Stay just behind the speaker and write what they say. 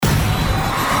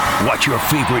Watch your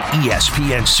favorite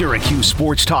ESPN Syracuse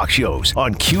sports talk shows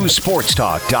on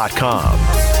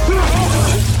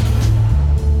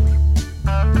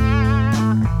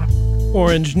QSportsTalk.com.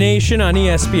 Orange Nation on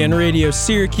ESPN Radio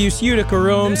Syracuse, Utica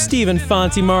Rome, Stephen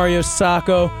Fonte, Mario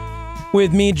Sacco.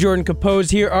 With me, Jordan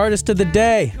Capozzi here, artist of the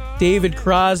day, David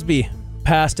Crosby,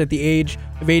 passed at the age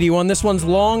of 81. This one's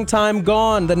long time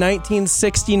gone. The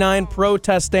 1969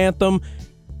 protest anthem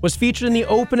was featured in the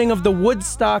opening of the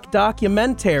Woodstock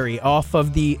documentary off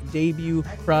of the debut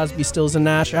Crosby, Stills, and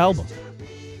Nash album.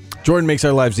 Jordan makes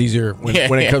our lives easier when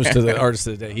it comes to the artist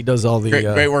of the day. He does all the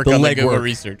great work the on the legwork Google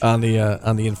research on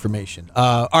the information.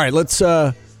 All right, let's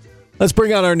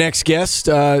bring on our next guest,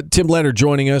 Tim Leonard,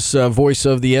 joining us, voice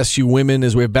of the SU women,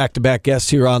 as we have back-to-back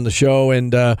guests here on the show.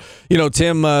 And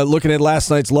Tim, looking at last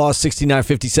night's loss,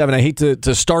 69-57. I hate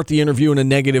to start the interview in a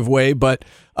negative way, but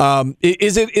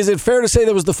is it fair to say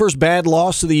that was the first bad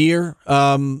loss of the year?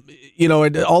 All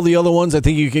the other ones, I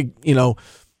think you could,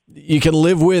 you can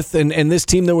live with, and this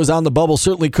team that was on the bubble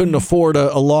certainly couldn't afford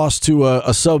a loss to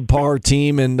a subpar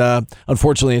team, and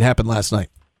unfortunately it happened last night.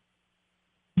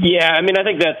 Yeah, I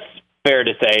think that's fair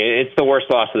to say. It's the worst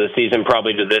loss of the season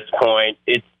probably to this point.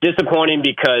 It's disappointing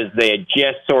because they had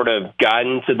just sort of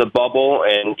gotten to the bubble,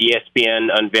 and ESPN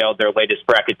unveiled their latest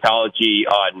bracketology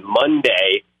on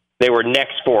Monday. They were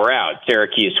next four out,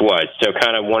 Syracuse was, so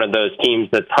kind of one of those teams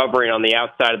that's hovering on the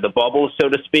outside of the bubble, so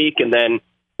to speak, and then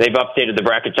they've updated the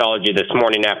bracketology this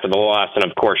morning after the loss, and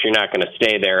of course you're not going to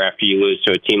stay there after you lose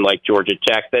to a team like Georgia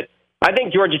Tech. That I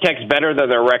think Georgia Tech's better than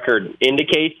their record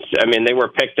indicates. They were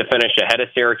picked to finish ahead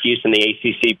of Syracuse in the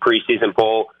ACC preseason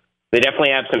poll. They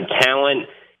definitely have some talent.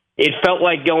 It felt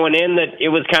like going in that it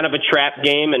was kind of a trap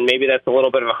game, and maybe that's a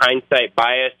little bit of a hindsight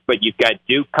bias, but you've got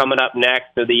Duke coming up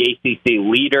next. They're the ACC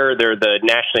leader. They're the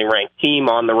nationally ranked team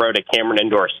on the road at Cameron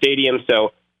Indoor Stadium,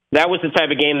 so that was the type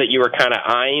of game that you were kind of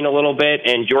eyeing a little bit,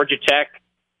 and Georgia Tech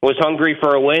was hungry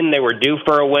for a win. They were due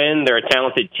for a win. They're a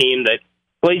talented team that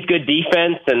plays good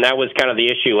defense, and that was kind of the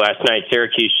issue last night.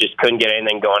 Syracuse just couldn't get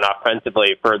anything going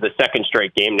offensively for the second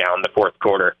straight game now in the fourth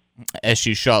quarter.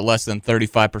 SU shot less than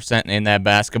 35% in that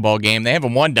basketball game. They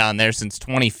haven't won down there since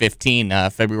 2015,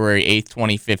 February 8th,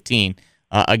 2015,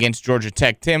 against Georgia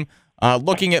Tech. Tim,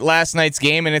 looking at last night's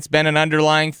game, and it's been an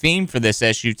underlying theme for this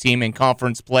SU team in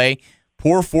conference play,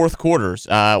 poor fourth quarters.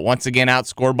 Once again,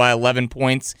 outscored by 11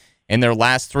 points in their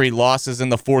last three losses in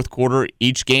the fourth quarter.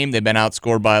 Each game, they've been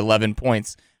outscored by 11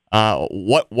 points.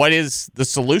 What is the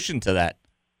solution to that?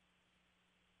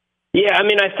 Yeah, I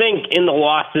think in the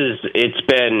losses, it's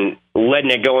been letting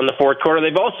it go in the fourth quarter.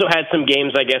 They've also had some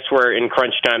games, I guess, where in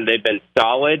crunch time they've been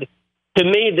solid. To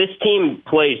me, this team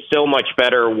plays so much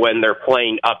better when they're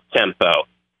playing up-tempo.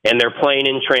 And they're playing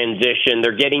in transition.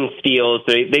 They're getting steals.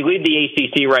 They lead the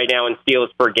ACC right now in steals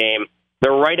per game.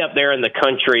 They're right up there in the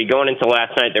country. Going into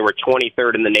last night, they were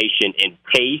 23rd in the nation in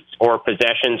pace or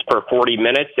possessions per 40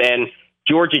 minutes. And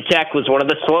Georgia Tech was one of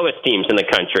the slowest teams in the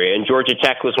country. And Georgia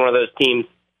Tech was one of those teams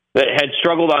that had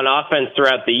struggled on offense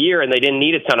throughout the year, and they didn't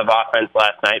need a ton of offense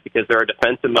last night because they're a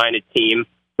defensive-minded team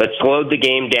that slowed the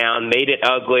game down, made it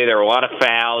ugly. There were a lot of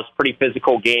fouls, pretty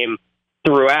physical game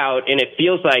throughout, and it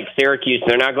feels like Syracuse,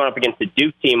 they're now going up against the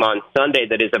Duke team on Sunday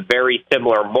that is a very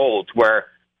similar mold where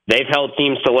they've held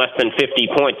teams to less than 50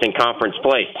 points in conference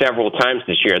play several times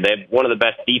this year. They have one of the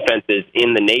best defenses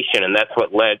in the nation, and that's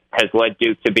what has led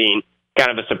Duke to being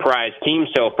kind of a surprise team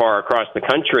so far across the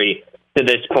country to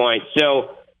this point.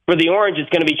 So for the Orange,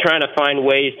 it's going to be trying to find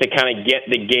ways to kind of get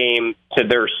the game to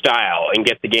their style and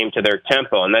get the game to their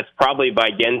tempo. And that's probably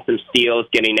by getting some steals,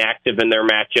 getting active in their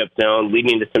matchup zone,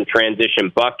 leading to some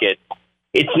transition buckets.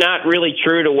 It's not really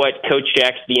true to what Coach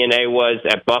Jack's DNA was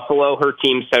at Buffalo. Her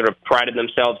teams sort of prided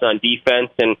themselves on defense.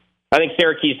 And I think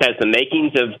Syracuse has the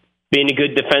makings of being a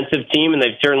good defensive team, and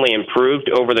they've certainly improved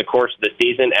over the course of the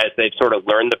season as they've sort of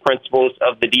learned the principles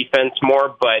of the defense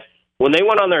more. But when they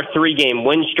went on their 3-game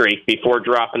win streak before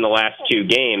dropping the last 2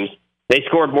 games, they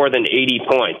scored more than 80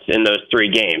 points in those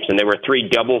 3 games, and they were 3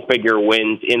 double-figure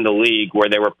wins in the league where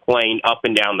they were playing up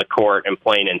and down the court and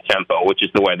playing in tempo, which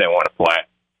is the way they want to play.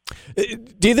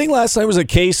 Do you think last night was a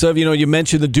case of, you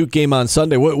mentioned the Duke game on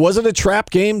Sunday. Was it a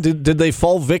trap game? Did they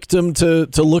fall victim to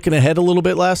looking ahead a little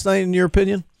bit last night, in your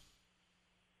opinion?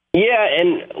 Yeah,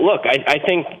 and look, I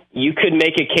think you could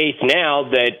make a case now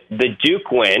that the Duke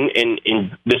win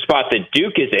in the spot that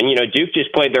Duke is in, Duke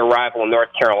just played their rival in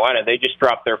North Carolina. They just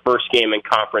dropped their first game in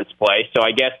conference play, so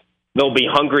I guess they'll be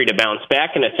hungry to bounce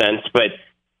back in a sense, but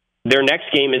their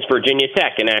next game is Virginia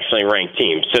Tech, a nationally ranked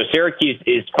team. So Syracuse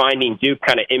is finding Duke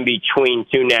kind of in between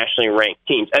 2 nationally ranked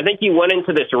teams. I think you went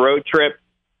into this road trip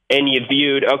and you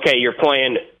viewed, okay, you're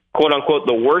playing quote-unquote,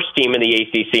 the worst team in the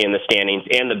ACC in the standings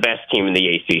and the best team in the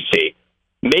ACC.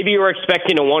 Maybe you were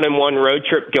expecting a 1-1 road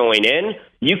trip going in.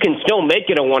 You can still make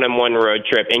it a 1-1 road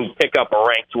trip and pick up a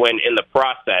ranked win in the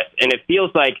process. And it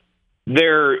feels like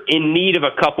they're in need of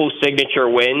a couple signature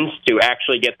wins to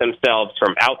actually get themselves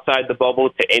from outside the bubble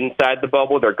to inside the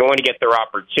bubble. They're going to get their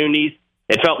opportunities.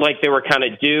 It felt like they were kind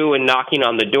of due and knocking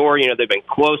on the door. You know, they've been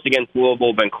close against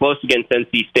Louisville, been close against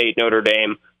NC State, Notre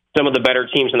Dame, some of the better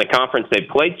teams in the conference they've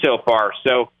played so far.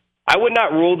 So I would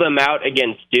not rule them out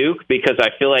against Duke because I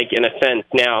feel like, in a sense,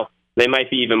 now they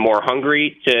might be even more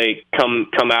hungry to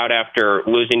come out after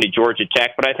losing to Georgia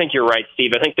Tech. But I think you're right,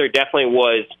 Steve. I think there definitely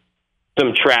was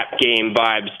some trap game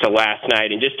vibes to last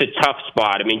night and just a tough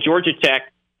spot. I mean, Georgia Tech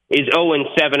is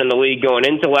 0-7 in the league going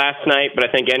into last night, but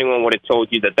I think anyone would have told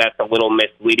you that that's a little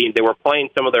misleading. They were playing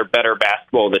some of their better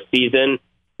basketball this season.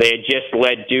 They had just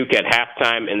led Duke at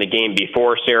halftime in the game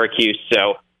before Syracuse.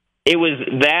 So it was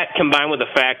that combined with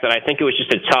the fact that I think it was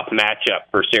just a tough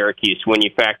matchup for Syracuse when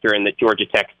you factor in that Georgia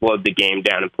Tech slowed the game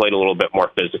down and played a little bit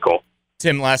more physical.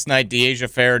 Tim, last night, De'Asia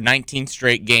Fair, 19th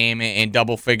straight game in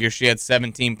double figures. She had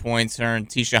 17 points. Her and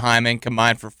Tisha Hyman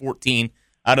combined for 14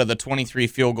 out of the 23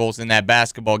 field goals in that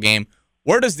basketball game.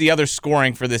 Where does the other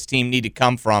scoring for this team need to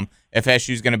come from if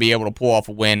SU's going to be able to pull off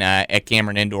a win at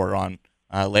Cameron Indoor on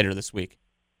later this week?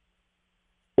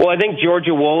 Well, I think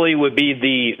Georgia Woolley would be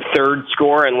the third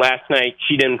scorer, and last night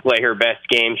she didn't play her best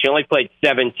game. She only played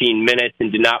 17 minutes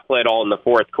and did not play at all in the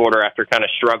fourth quarter after kind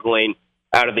of struggling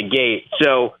out of the gate.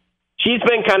 So she's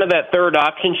been kind of that third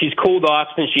option. She's cooled off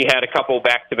since she had a couple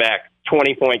back-to-back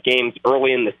 20-point games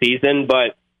early in the season,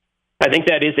 but I think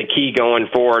that is a key going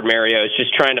forward, Mario, is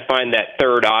just trying to find that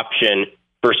third option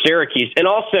for Syracuse. And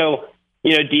also,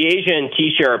 you know, De'Asia and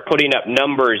Tisha are putting up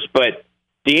numbers, but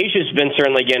De'Asia's been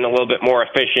certainly getting a little bit more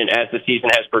efficient as the season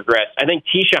has progressed. I think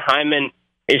Tisha Hyman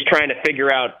is trying to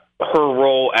figure out her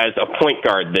role as a point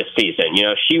guard this season. You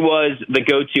know, she was the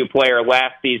go-to player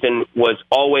last season, was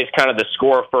always kind of the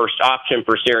score-first option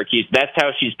for Syracuse. That's how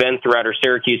she's been throughout her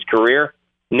Syracuse career.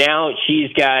 Now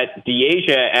she's got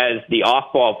De'Asia as the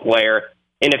off-ball player,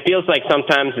 and it feels like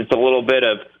sometimes it's a little bit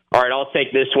of, all right, I'll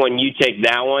take this one, you take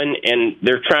that one, and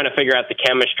they're trying to figure out the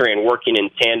chemistry and working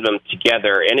in tandem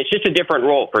together. And it's just a different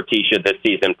role for Tisha this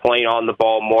season, playing on the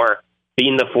ball more,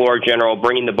 being the floor general,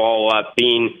 bringing the ball up,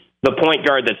 being the point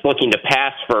guard that's looking to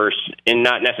pass first and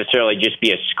not necessarily just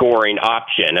be a scoring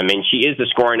option. I mean, she is a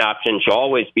scoring option. She'll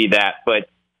always be that, but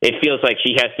it feels like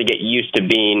she has to get used to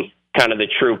being kind of the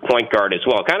true point guard as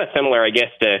well. Kind of similar, I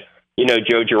guess, to, you know,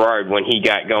 Joe Girard when he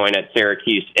got going at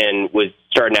Syracuse and was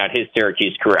starting out his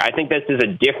Syracuse career. I think this is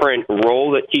a different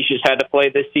role that Tisha's had to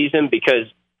play this season because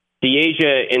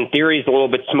De'Asia, in theory, is a little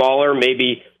bit smaller.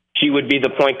 Maybe she would be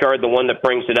the point guard, the one that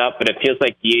brings it up, but it feels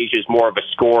like De'Asia is more of a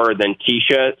scorer than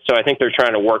Tisha. So I think they're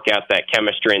trying to work out that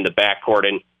chemistry in the backcourt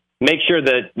and make sure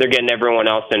that they're getting everyone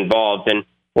else involved. And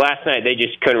last night, they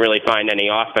just couldn't really find any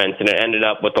offense, and it ended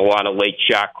up with a lot of late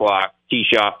shot clock,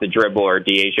 Tisha off the dribble or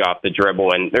De'Asia off the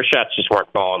dribble, and their shots just weren't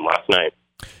falling last night.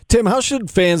 Tim, how should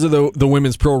fans of the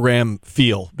women's program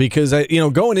feel? Because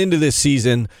going into this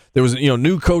season, there was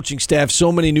new coaching staff, so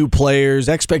many new players.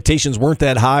 Expectations weren't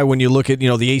that high when you look at the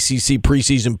ACC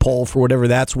preseason poll for whatever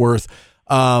that's worth.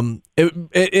 And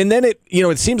then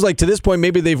it seems like to this point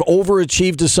maybe they've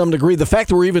overachieved to some degree. The fact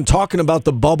that we're even talking about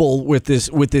the bubble with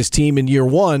this team in year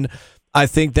one, I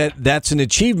think that's an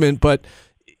achievement. But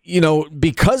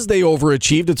because they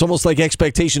overachieved, it's almost like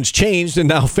expectations changed, and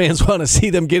now fans want to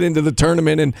see them get into the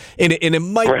tournament, and it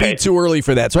might be too early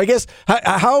for that. So I guess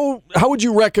how would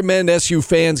you recommend SU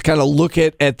fans kind of look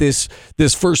at this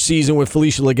first season with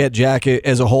Felicia Legette-Jack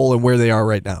as a whole and where they are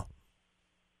right now?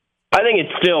 I think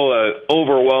it's still an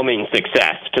overwhelming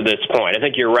success to this point. I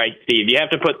think you're right, Steve. You have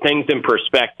to put things in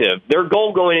perspective. Their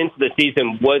goal going into the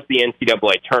season was the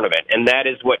NCAA tournament, and that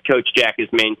is what Coach Jack has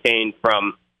maintained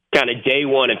from kind of day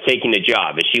one of taking the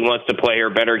job. Is she wants to play her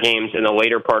better games in the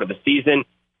later part of the season,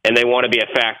 and they want to be a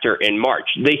factor in March.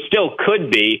 They still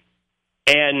could be,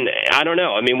 and I don't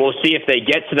know. I mean, we'll see if they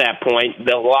get to that point.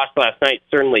 The loss last night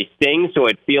certainly stings, so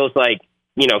it feels like,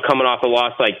 coming off a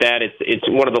loss like that, it's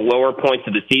one of the lower points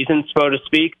of the season, so to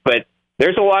speak. But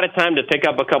there's a lot of time to pick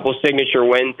up a couple signature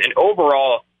wins. And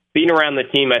overall, being around the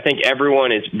team, I think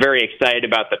everyone is very excited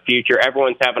about the future.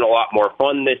 Everyone's having a lot more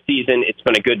fun this season. It's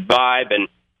been a good vibe. And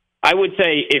I would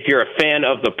say if you're a fan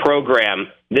of the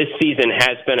program, this season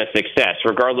has been a success,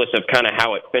 regardless of kind of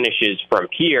how it finishes from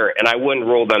here. And I wouldn't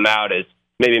rule them out as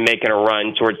maybe making a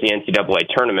run towards the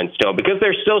NCAA tournament still, because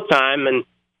there's still time. And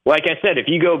like I said, if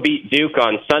you go beat Duke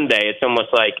on Sunday, it's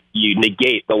almost like you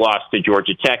negate the loss to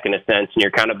Georgia Tech in a sense, and you're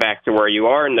kind of back to where you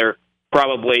are, and they're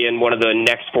probably in one of the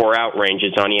next 4 out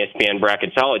ranges on ESPN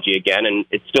Bracketology again, and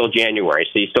it's still January,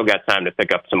 so you still got time to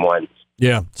pick up some wins.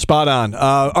 Yeah, spot on.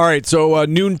 All right, so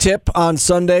noon tip on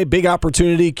Sunday, big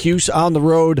opportunity. Cuse on the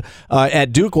road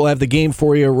at Duke. We'll have the game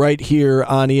for you right here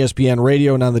on ESPN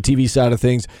Radio, and on the TV side of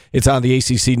things, it's on the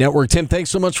ACC Network. Tim, thanks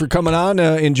so much for coming on.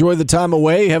 Enjoy the time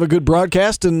away. Have a good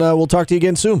broadcast, and we'll talk to you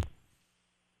again soon.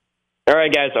 All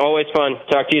right, guys. Always fun.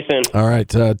 Talk to you soon. All right,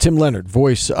 Tim Leonard,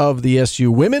 voice of the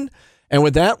SU Women. And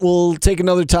with that, we'll take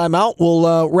another time out.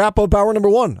 We'll wrap up hour number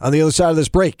 1 on the other side of this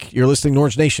break. You're listening to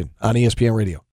Orange Nation on ESPN Radio.